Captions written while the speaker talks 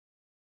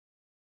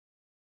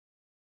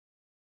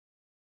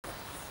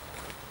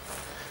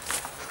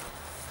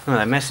Oh,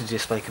 that message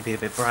display could be a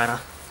bit brighter.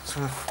 So.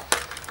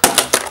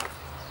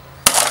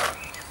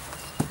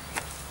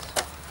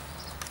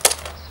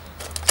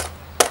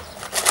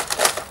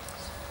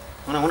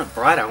 When I want it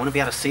brighter, I want to be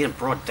able to see it in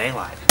broad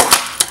daylight.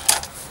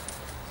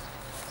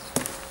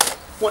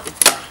 What?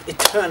 It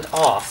turned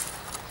off.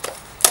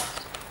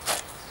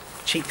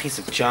 Cheap piece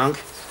of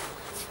junk.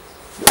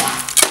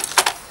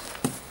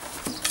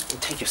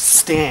 And take your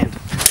stand.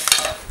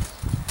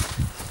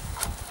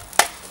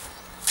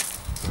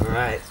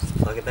 Alright,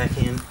 plug it back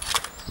in.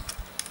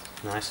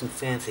 Nice and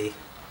fancy.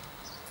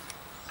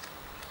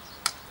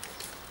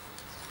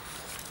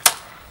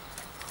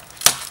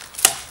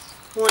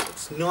 What?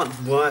 It's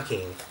not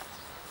working.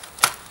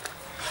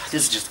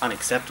 This is just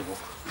unacceptable.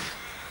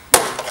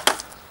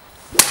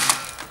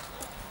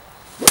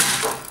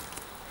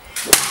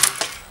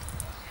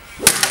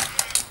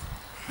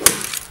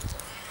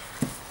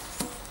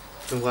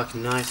 It's been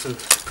working nice and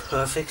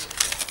perfect.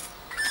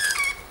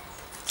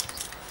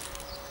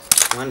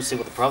 I want to see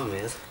what the problem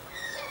is.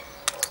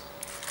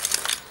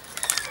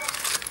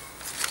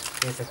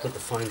 If I put the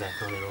phone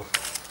back on, it'll...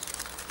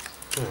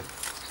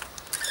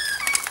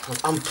 Well,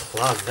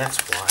 unplugged, that's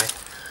why.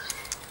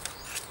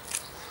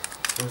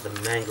 Where's the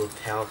mangled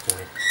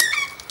PowerPoint?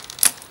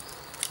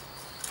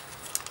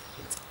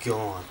 It's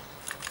gone.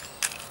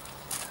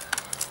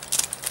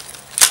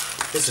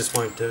 This just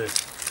won't do.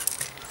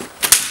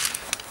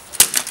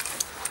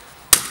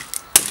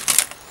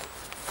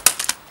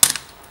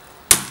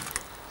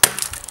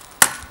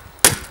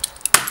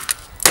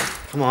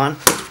 Come on.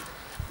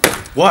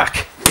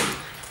 Work!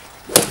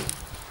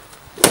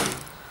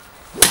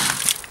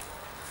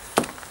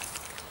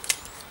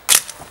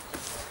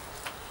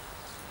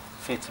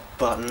 Fancy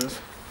buttons.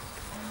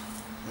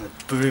 And a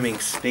booming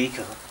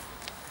speaker.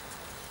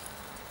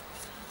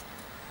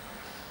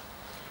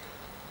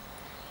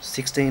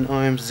 16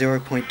 ohms,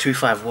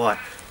 0.25 watt.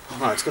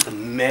 Oh, it's got the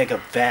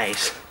mega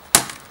bass.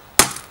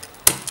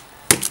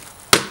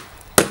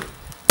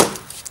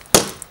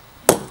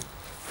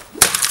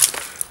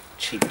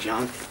 Cheap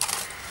junk.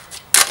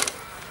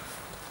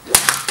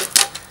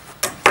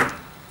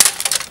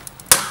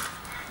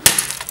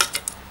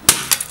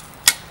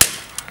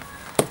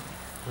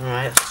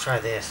 Alright, let's try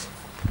this.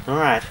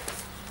 Alright.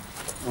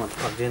 One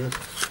plugged in.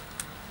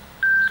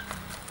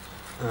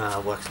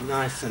 Works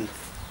nice and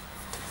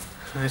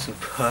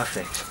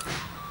perfect.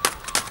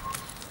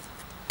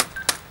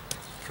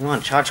 Come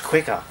on, charge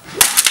quicker.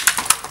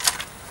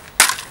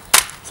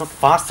 It's not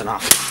fast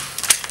enough.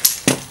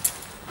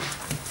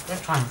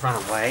 Don't try and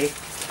run away.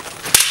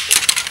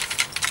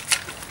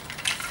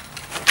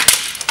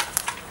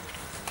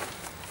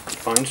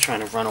 Phone's trying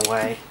to run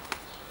away.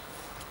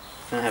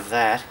 Don't have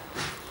that.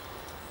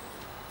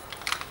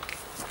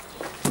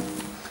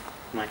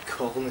 Might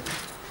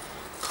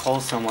call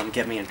someone and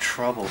get me in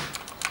trouble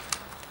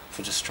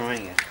for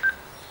destroying it.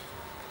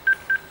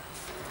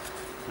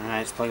 Alright,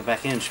 let's plug it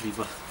back in. It should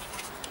be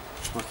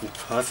working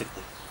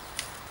perfectly.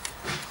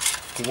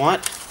 What?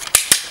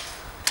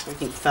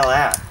 Everything fell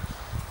out.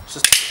 It's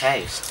just a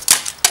case.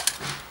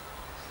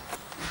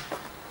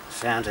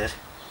 Found it.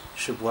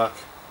 Should work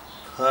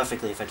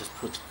perfectly if I just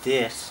put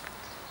this.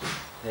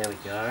 There we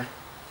go.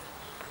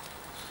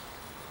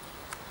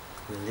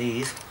 And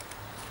these.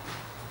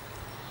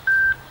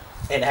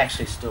 It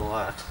actually still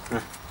works.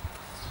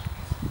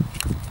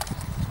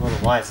 All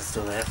the wires are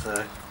still there, so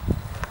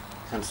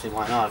I can't see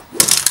why not.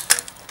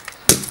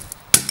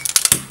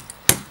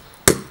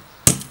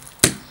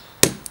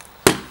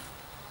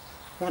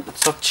 What? It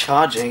stopped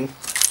charging.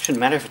 Shouldn't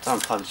matter if it's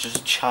unplugged, it's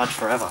just charge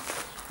forever.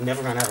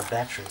 Never run out of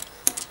battery.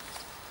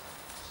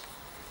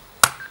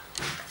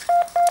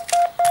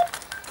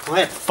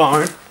 Quiet,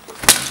 phone!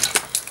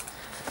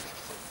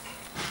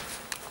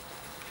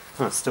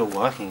 Oh, it's still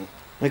working.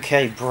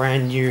 Okay,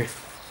 brand new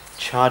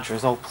charger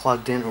is all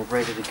plugged in and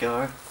ready to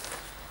go.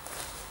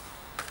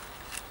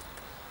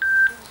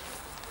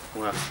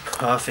 Works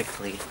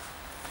perfectly.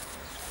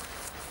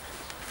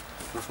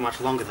 Not for much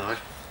longer though.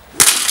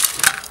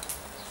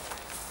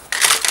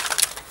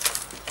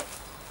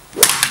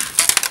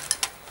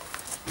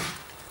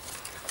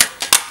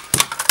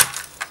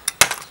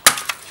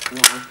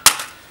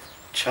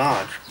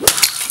 Charge.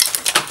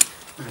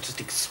 It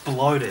just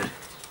exploded.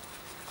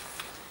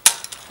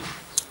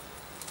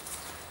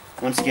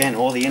 Once again,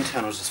 all the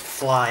internals just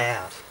fly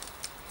out.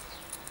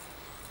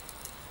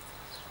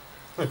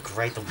 Look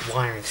great, the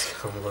wiring's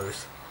come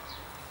loose.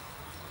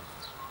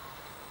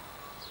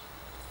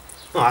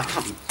 Oh, I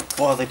can't be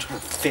bothered trying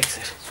to fix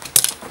it.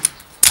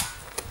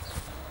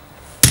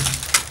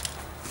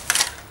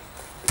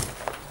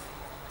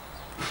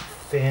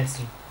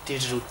 Fancy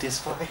digital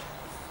display.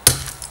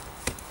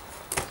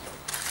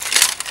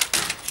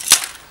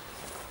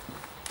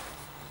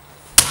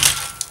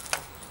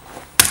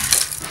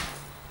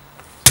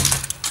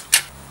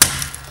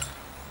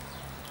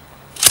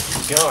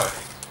 Go.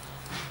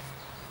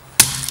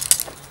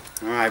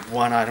 Alright,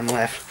 one item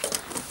left.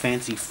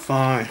 Fancy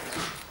phone.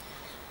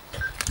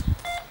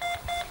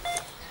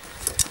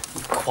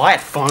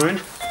 Quiet,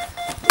 phone.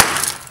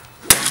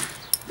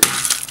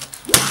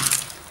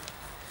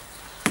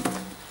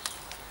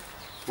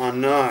 Oh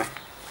no.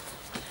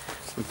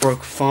 A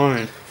broke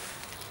phone.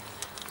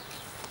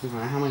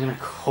 How am I going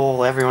to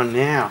call everyone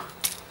now?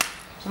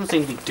 Doesn't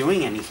seem to be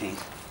doing anything.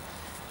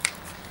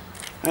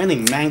 I only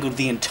mangled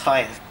the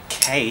entire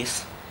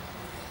case.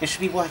 It should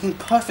be working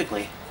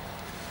perfectly.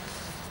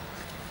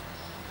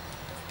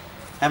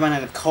 How am I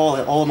going to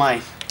call all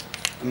my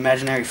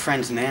imaginary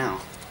friends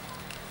now?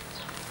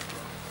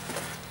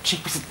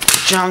 Cheap piece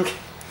of junk.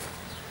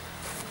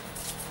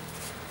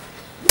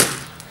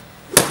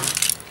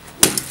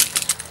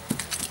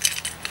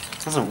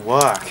 Doesn't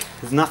work.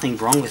 There's nothing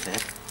wrong with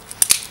it.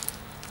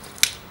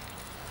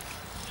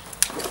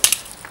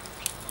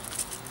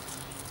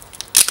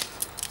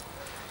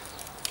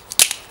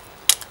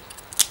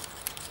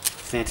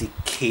 Fancy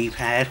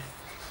keypad,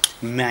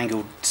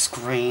 mangled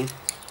screen.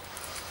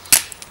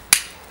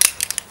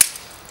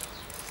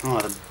 Oh,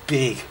 the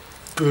big,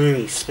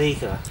 boomy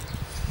speaker.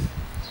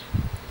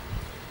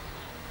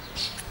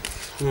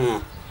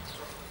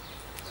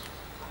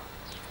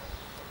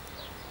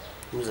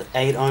 What was it?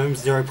 8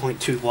 ohms,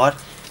 0.2 watt.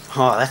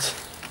 Oh, that's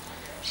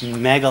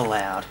mega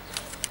loud.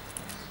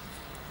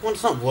 Well,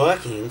 it's not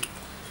working.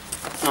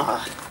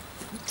 Oh.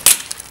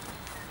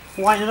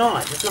 Why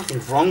not? There's nothing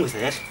wrong with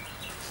it.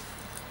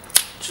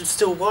 It should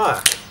still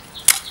work.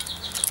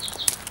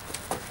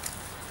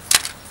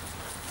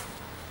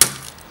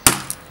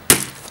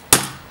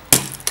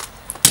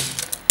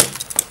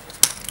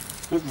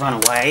 Don't run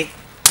away.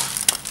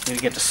 You're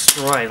gonna get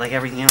destroyed like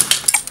everything else.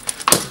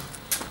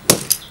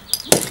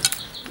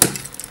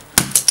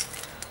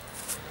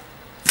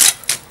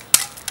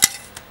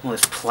 All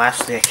this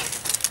plastic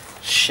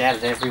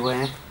shattered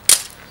everywhere.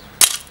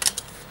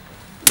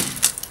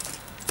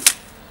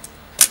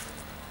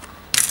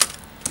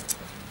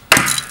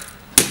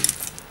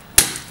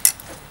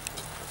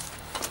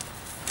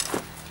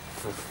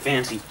 A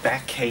fancy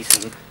back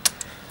casing.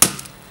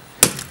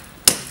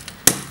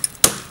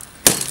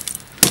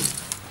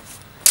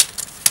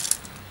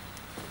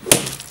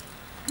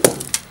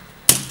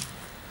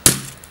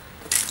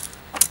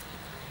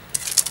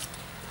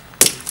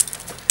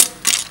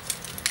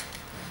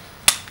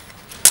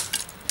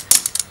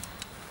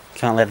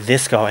 Can't let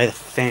this go away, the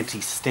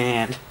fancy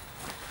stand.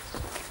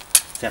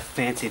 That's how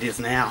fancy it is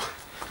now.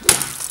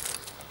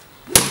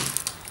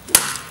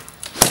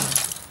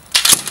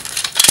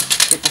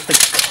 Get off the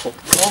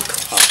golf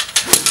club.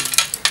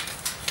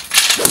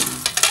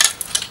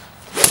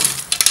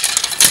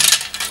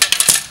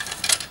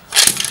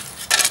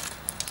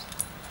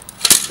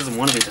 Doesn't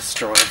want to be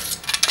destroyed.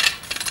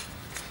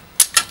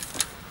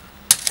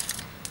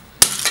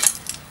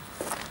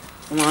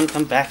 Come on,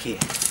 come back here.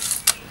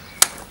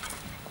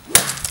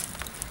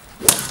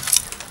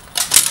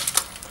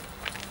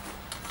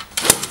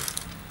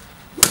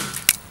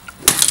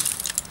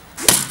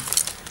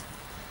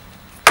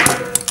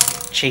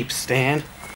 Cheap stand.